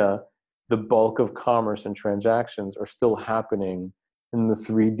China, the bulk of commerce and transactions are still happening in the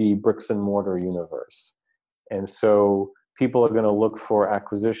 3D bricks and mortar universe. And so people are going to look for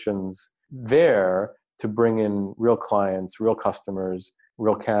acquisitions there to bring in real clients, real customers,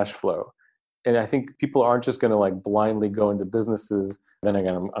 real cash flow. And I think people aren't just going to like blindly go into businesses. Then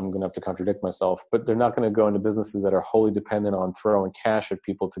again, I'm going to have to contradict myself, but they're not going to go into businesses that are wholly dependent on throwing cash at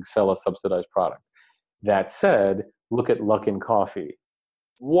people to sell a subsidized product. That said, look at Luckin Coffee.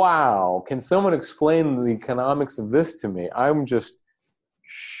 Wow. Can someone explain the economics of this to me? I'm just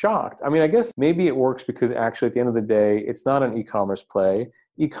shocked. I mean, I guess maybe it works because actually at the end of the day, it's not an e-commerce play.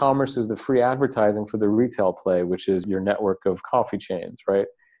 E-commerce is the free advertising for the retail play, which is your network of coffee chains, right?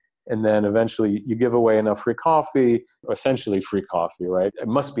 And then eventually you give away enough free coffee, essentially free coffee, right? It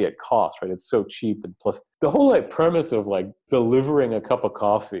must be at cost, right? It's so cheap. And plus the whole like premise of like delivering a cup of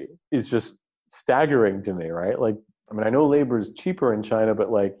coffee is just staggering to me, right? Like, I mean, I know labor is cheaper in China, but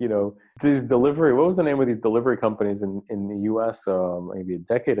like, these delivery, what was the name of these delivery companies in the US maybe a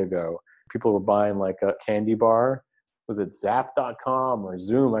decade ago? People were buying like a candy bar. Was it Zap.com or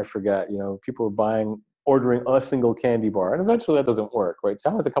Zoom? I forget. People were ordering a single candy bar. And eventually that doesn't work, right? So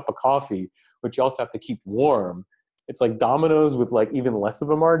how is a cup of coffee, which you also have to keep warm, It's like Domino's with like even less of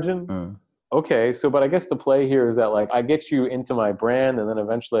a margin. Mm. Okay, so but I guess the play here is that like I get you into my brand and then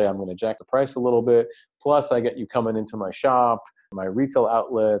eventually I'm going to jack the price a little bit. Plus I get you coming into my shop, my retail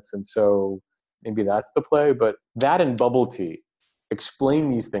outlets. And so maybe that's the play. But that and bubble tea, explain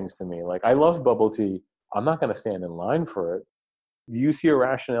these things to me. Like I love bubble tea. I'm not going to stand in line for it. Do you see a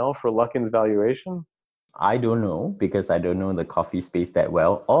rationale for Luckin's valuation? I don't know because I don't know the coffee space that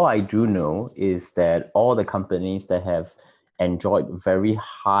well. All I do know is that all the companies that have enjoyed very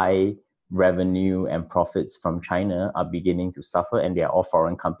high revenue and profits from China are beginning to suffer, and they are all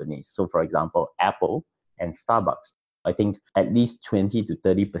foreign companies. So, for example, Apple and Starbucks, I think at least 20 to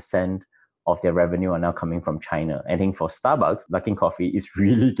 30% of their revenue are now coming from China. I think for Starbucks, Luckin Coffee is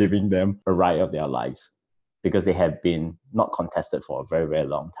really giving them a ride of their lives because they have been not contested for a very, very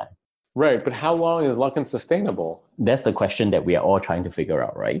long time. Right, but how long is Luckin sustainable? That's the question that we are all trying to figure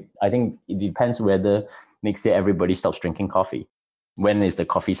out, right? I think it depends whether next year everybody stops drinking coffee. When is the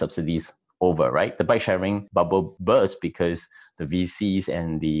coffee subsidies over, right? The bike sharing bubble burst because the VCs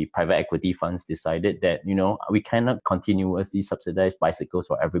and the private equity funds decided that, we cannot continuously subsidize bicycles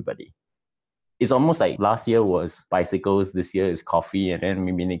for everybody. It's almost like last year was bicycles, this year is coffee, and then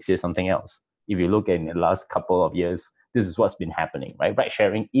maybe next year something else. If you look in the last couple of years, this is what's been happening, right? Ride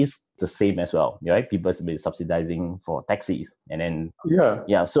sharing is the same as well, right? People have been subsidizing for taxis. And then,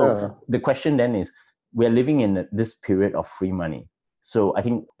 the question then is, we're living in this period of free money. So I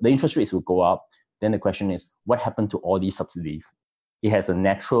think the interest rates will go up. Then the question is, what happened to all these subsidies? It has a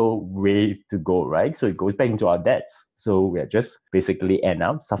natural way to go, right? So it goes back into our debts. So we're just basically end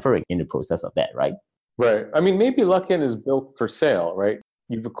up suffering in the process of that, right? Right. I mean, maybe Luckin is built for sale, right?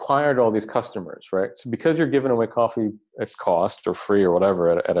 You've acquired all these customers, right? So because you're giving away coffee at cost or free or whatever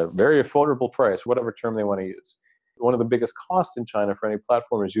at a very affordable price, whatever term they want to use. One of the biggest costs in China for any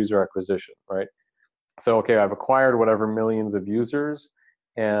platform is user acquisition, right? So, okay, I've acquired whatever millions of users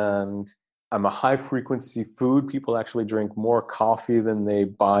and I'm a high frequency food. People actually drink more coffee than they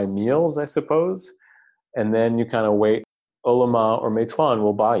buy meals, I suppose. And then you kind of wait, Ele.me or Meituan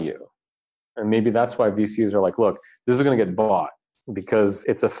will buy you. And maybe that's why VCs are like, look, this is going to get bought because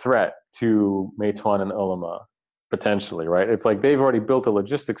it's a threat to Meituan and Ele.me, potentially, right? It's like they've already built a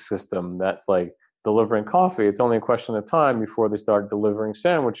logistics system that's like delivering coffee. It's only a question of time before they start delivering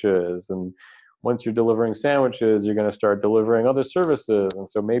sandwiches. And once you're delivering sandwiches, you're going to start delivering other services. And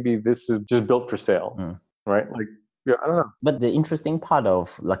so maybe this is just built for sale, right? Like, yeah, I don't know. But the interesting part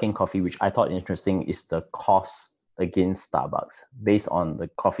of Luckin Coffee, which I thought interesting, is the cost against Starbucks. Based on the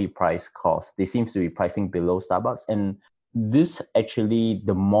coffee price cost, they seem to be pricing below Starbucks. And this actually,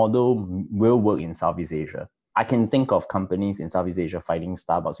 the model will work in Southeast Asia. I can think of companies in Southeast Asia fighting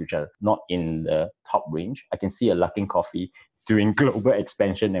Starbucks, which are not in the top range. I can see a Luckin Coffee doing global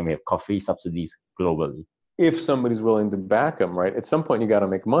expansion, and we have coffee subsidies globally. If somebody's willing to back them, right? At some point, you got to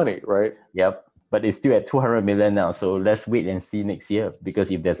make money, right? Yep. But it's still at 200 million now. So let's wait and see next year. Because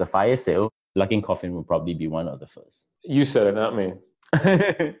if there's a fire sale, Luckin Coffee will probably be one of the first. You said it, not me.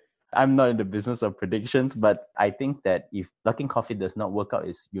 I'm not in the business of predictions, but I think that if Luckin Coffee does not work out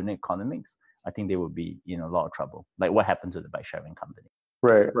its unit economics, I think they will be in a lot of trouble. Like what happened to the bike sharing company.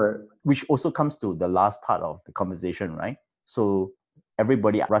 Right. Which also comes to the last part of the conversation, right? So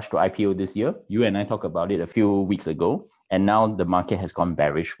everybody rushed to IPO this year. You and I talked about it a few weeks ago. And now the market has gone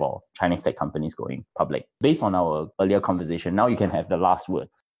bearish for Chinese tech companies going public. Based on our earlier conversation, now you can have the last word.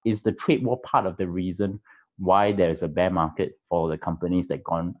 Is the trade war part of the reason why there's a bear market for the companies that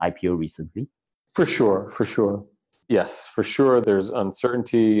gone IPO recently? For sure. Yes, for sure. There's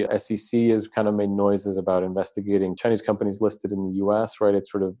uncertainty. SEC has kind of made noises about investigating Chinese companies listed in the US, right?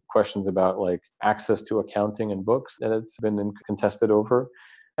 It's sort of questions about like access to accounting and books that it's been contested over.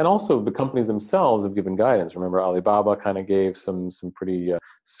 And also the companies themselves have given guidance. Remember, Alibaba kind of gave some pretty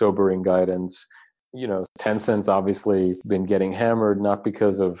sobering guidance. You know, Tencent's obviously been getting hammered, not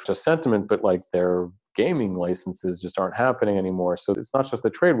because of just sentiment, but like their gaming licenses just aren't happening anymore. So it's not just the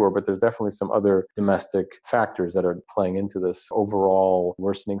trade war, but there's definitely some other domestic factors that are playing into this overall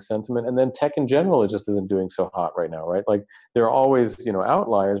worsening sentiment. And then tech in general, it just isn't doing so hot right now, right? Like there are always,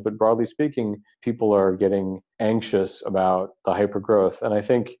 outliers, but broadly speaking, people are getting anxious about the hypergrowth. And I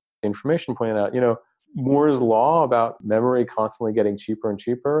think information pointed out, Moore's law about memory constantly getting cheaper and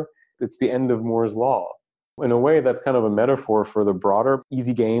cheaper, it's the end of Moore's law. In a way, that's kind of a metaphor for the broader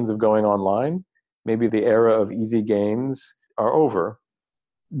easy gains of going online. Maybe the era of easy gains are over.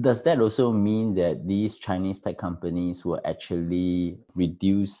 Does that also mean that these Chinese tech companies will actually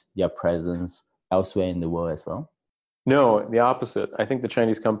reduce their presence elsewhere in the world as well? No, the opposite. I think the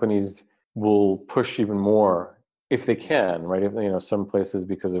Chinese companies will push even more if they can, right? If, some places,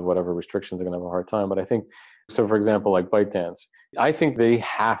 because of whatever restrictions, are going to have a hard time. But I think, so for example, like ByteDance, I think they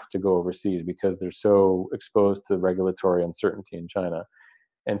have to go overseas because they're so exposed to regulatory uncertainty in China.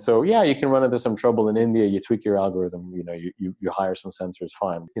 And so, yeah, you can run into some trouble in India. You tweak your algorithm, you hire some sensors,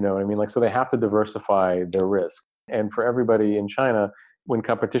 fine. You know what I mean? Like, so they have to diversify their risk. And for everybody in China, when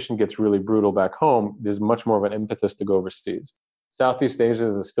competition gets really brutal back home, there's much more of an impetus to go overseas. Southeast Asia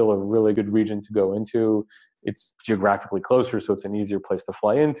is still a really good region to go into. It's geographically closer, so it's an easier place to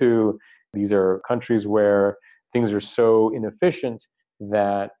fly into. These are countries where things are so inefficient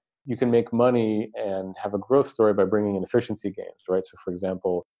that you can make money and have a growth story by bringing in efficiency gains, right? So for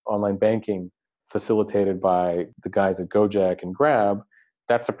example, online banking facilitated by the guys at Gojek and Grab,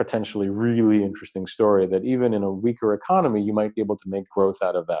 that's a potentially really interesting story that even in a weaker economy, you might be able to make growth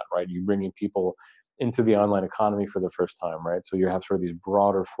out of that, right? You're bringing people into the online economy for the first time, right? So you have sort of these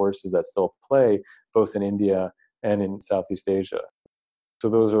broader forces that still play both in India and in Southeast Asia. So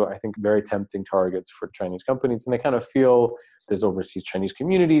those are, I think, very tempting targets for Chinese companies. And they kind of feel there's overseas Chinese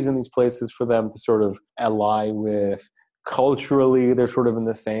communities in these places for them to sort of ally with. Culturally, they're sort of in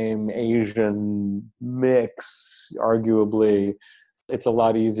the same Asian mix, arguably. It's a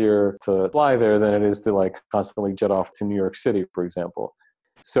lot easier to fly there than it is to like constantly jet off to New York City, for example.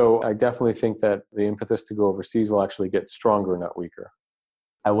 So I definitely think that the impetus to go overseas will actually get stronger, not weaker.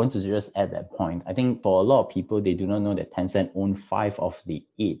 I want to just add that point. I think for a lot of people, they do not know that Tencent owns 5 of the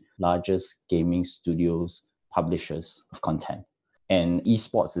 8 largest gaming studios, publishers of content. And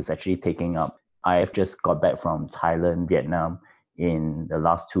esports is actually taking up. I have just got back from Thailand, Vietnam in the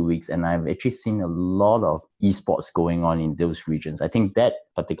last 2 weeks, and I've actually seen a lot of esports going on in those regions. I think that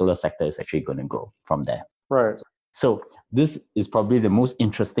particular sector is actually going to grow from there. Right. So this is probably the most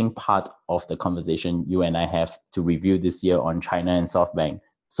interesting part of the conversation you and I have to review this year on China and SoftBank.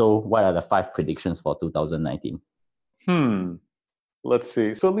 So what are the 5 predictions for 2019? Let's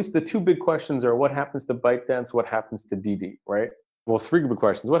see. So at least the 2 big questions are what happens to ByteDance, what happens to Didi, right? Well, 3 big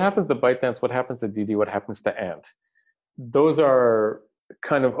questions. What happens to ByteDance, what happens to Didi, what happens to Ant? Those are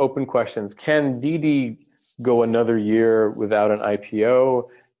kind of open questions. Can Didi go another year without an IPO,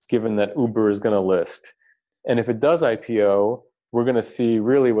 given that Uber is going to list? And if it does IPO, we're going to see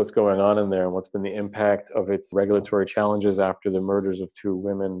really what's going on in there and what's been the impact of its regulatory challenges after the murders of 2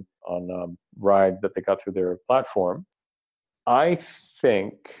 women on rides that they got through their platform. I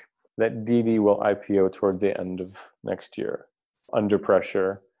think that Didi will IPO toward the end of next year under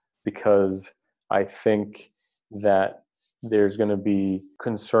pressure, because I think that there's going to be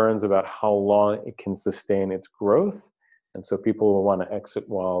concerns about how long it can sustain its growth. And so people will want to exit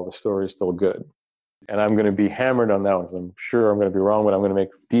while the story is still good. And I'm going to be hammered on that one because I'm sure I'm going to be wrong, but I'm going to make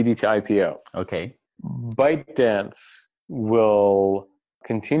Didi to IPO. Okay. ByteDance will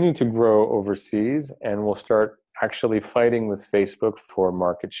continue to grow overseas and will start actually fighting with Facebook for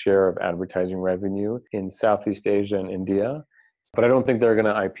market share of advertising revenue in Southeast Asia and India. But I don't think they're going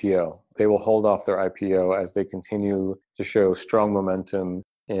to IPO. They will hold off their IPO as they continue to show strong momentum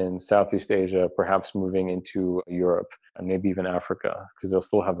in Southeast Asia, perhaps moving into Europe and maybe even Africa, because they'll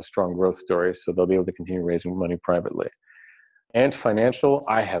still have a strong growth story, so they'll be able to continue raising money privately. Ant Financial,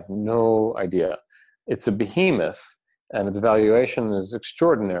 I have no idea. It's a behemoth, and its valuation is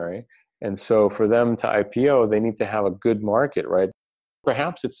extraordinary. And so for them to IPO, they need to have a good market, right?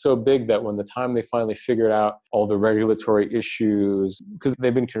 Perhaps it's so big that when the time they finally figured out all the regulatory issues, because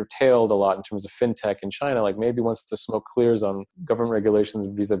they've been curtailed a lot in terms of fintech in China, like maybe once the smoke clears on government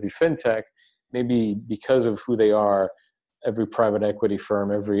regulations vis-a-vis fintech, maybe because of who they are, every private equity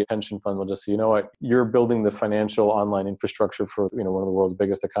firm, every pension fund will just say, you know what, you're building the financial online infrastructure for one of the world's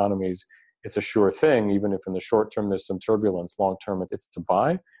biggest economies. It's a sure thing, even if in the short term there's some turbulence, long term it's to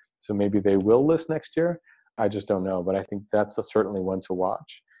buy. So maybe they will list next year. I just don't know, but I think that's certainly one to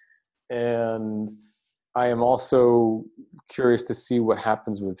watch. And I am also curious to see what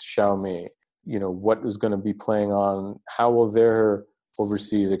happens with Xiaomi. What is going to be playing on, how will their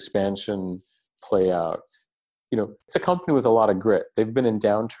overseas expansion play out? It's a company with a lot of grit. They've been in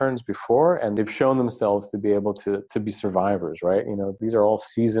downturns before, and they've shown themselves to be able to be survivors, right? These are all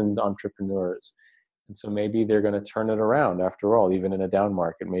seasoned entrepreneurs. And so maybe they're going to turn it around after all, even in a down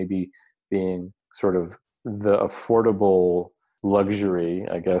market, maybe being sort of the affordable luxury,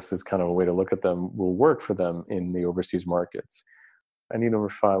 I guess is kind of a way to look at them, will work for them in the overseas markets. I need number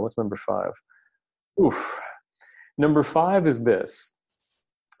 5. What's number 5? Number 5 is this.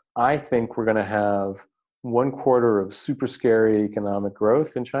 I think we're going to have 1 quarter of super scary economic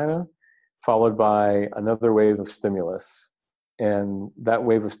growth in China, followed by another wave of stimulus. And that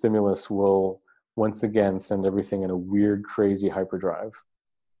wave of stimulus will once again send everything in a weird, crazy hyperdrive.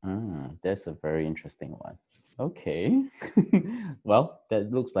 That's a very interesting one. Okay. Well,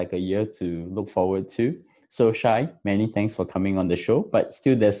 that looks like a year to look forward to. So, Shai, many thanks for coming on the show, but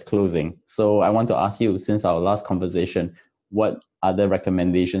still there's closing. So I want to ask you, since our last conversation, what other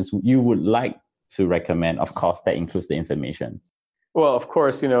recommendations you would like to recommend? Of course, that includes the information. Well, of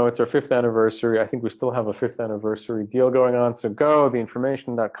course, it's our 5th anniversary. I think we still have a 5th anniversary deal going on. So go,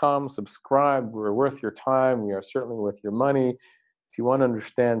 theinformation.com, subscribe. We're worth your time. We are certainly worth your money. If you want to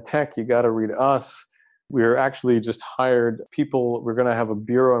understand tech, you got to read us. We're actually just hired people. We're going to have a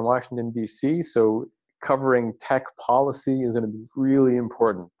bureau in Washington, D.C. So covering tech policy is going to be really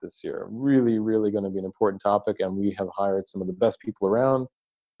important this year. Really, really going to be an important topic. And we have hired some of the best people around.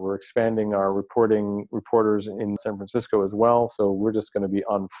 We're expanding our reporters in San Francisco as well. So we're just going to be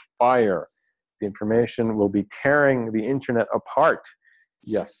on fire. The information will be tearing the internet apart.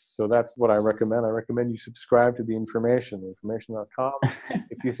 Yes. So that's what I recommend. I recommend you subscribe to The Information, theinformation.com.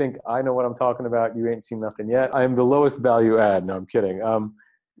 If you think I know what I'm talking about, you ain't seen nothing yet. I'm the lowest value add. No, I'm kidding.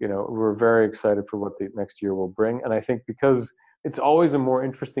 We're very excited for what the next year will bring. And I think because it's always a more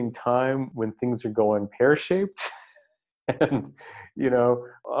interesting time when things are going pear-shaped. And,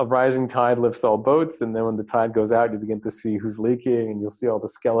 a rising tide lifts all boats. And then when the tide goes out, you begin to see who's leaking and you'll see all the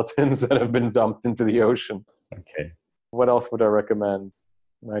skeletons that have been dumped into the ocean. Okay. What else would I recommend?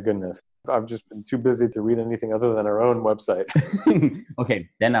 My goodness. I've just been too busy to read anything other than our own website. Okay,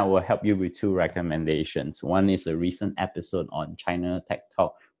 then I will help you with 2 recommendations. One is a recent episode on China Tech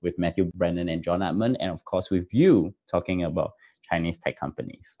Talk with Matthew Brennan and John Atman. And of course, with you talking about Chinese tech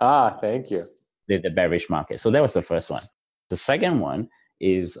companies. Thank you. The bearish market. So that was the first one. The second one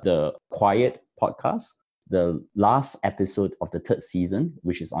is the Quiet podcast, the last episode of the 3rd season,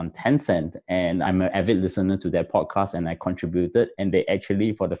 which is on Tencent. And I'm an avid listener to their podcast and I contributed. And they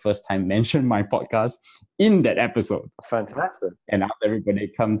actually, for the first time, mentioned my podcast in that episode. Fantastic. And asked everybody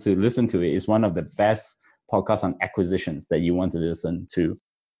to come to listen to it. It's one of the best podcasts on acquisitions that you want to listen to.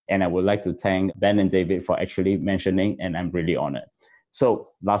 And I would like to thank Ben and David for actually mentioning, and I'm really honored.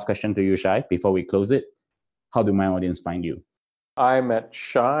 So last question to you, Shai, before we close it. How do my audience find you? I'm at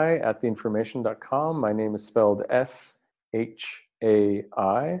Shai at theinformation.com. My name is spelled SHAI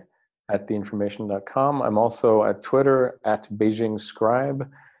at theinformation.com. I'm also at Twitter at Beijing Scribe,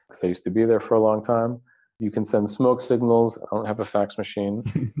 because I used to be there for a long time. You can send smoke signals. I don't have a fax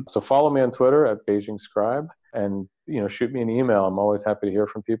machine. So follow me on Twitter at Beijing Scribe and shoot me an email. I'm always happy to hear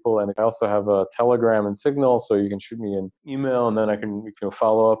from people. And I also have a Telegram and Signal, so you can shoot me an email and then you can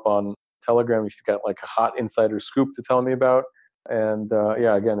follow up on Telegram if you've got like a hot insider scoop to tell me about. And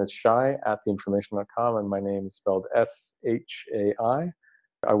again, it's Shai at theinformation.com, and my name is spelled SHAI.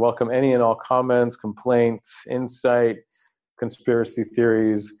 I welcome any and all comments, complaints, insight, conspiracy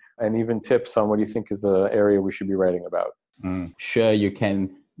theories, and even tips on what you think is an area we should be writing about. Sure, you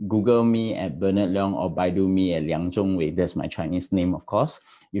can Google me at Bernard Leong or Baidu me at Liang Zhongwei. That's my Chinese name, of course.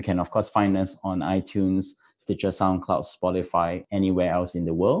 You can, of course, find us on iTunes, Stitcher, SoundCloud, Spotify, anywhere else in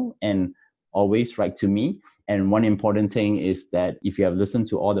the world. And always write to me. And one important thing is that if you have listened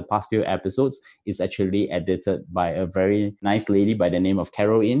to all the past few episodes, it's actually edited by a very nice lady by the name of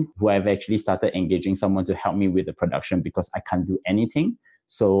Caroline, who I've actually started engaging someone to help me with the production because I can't do anything.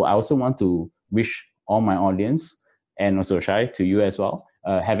 So I also want to wish all my audience, and also Shai, to you as well,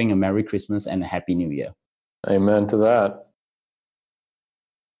 having a Merry Christmas and a Happy New Year. Amen to that.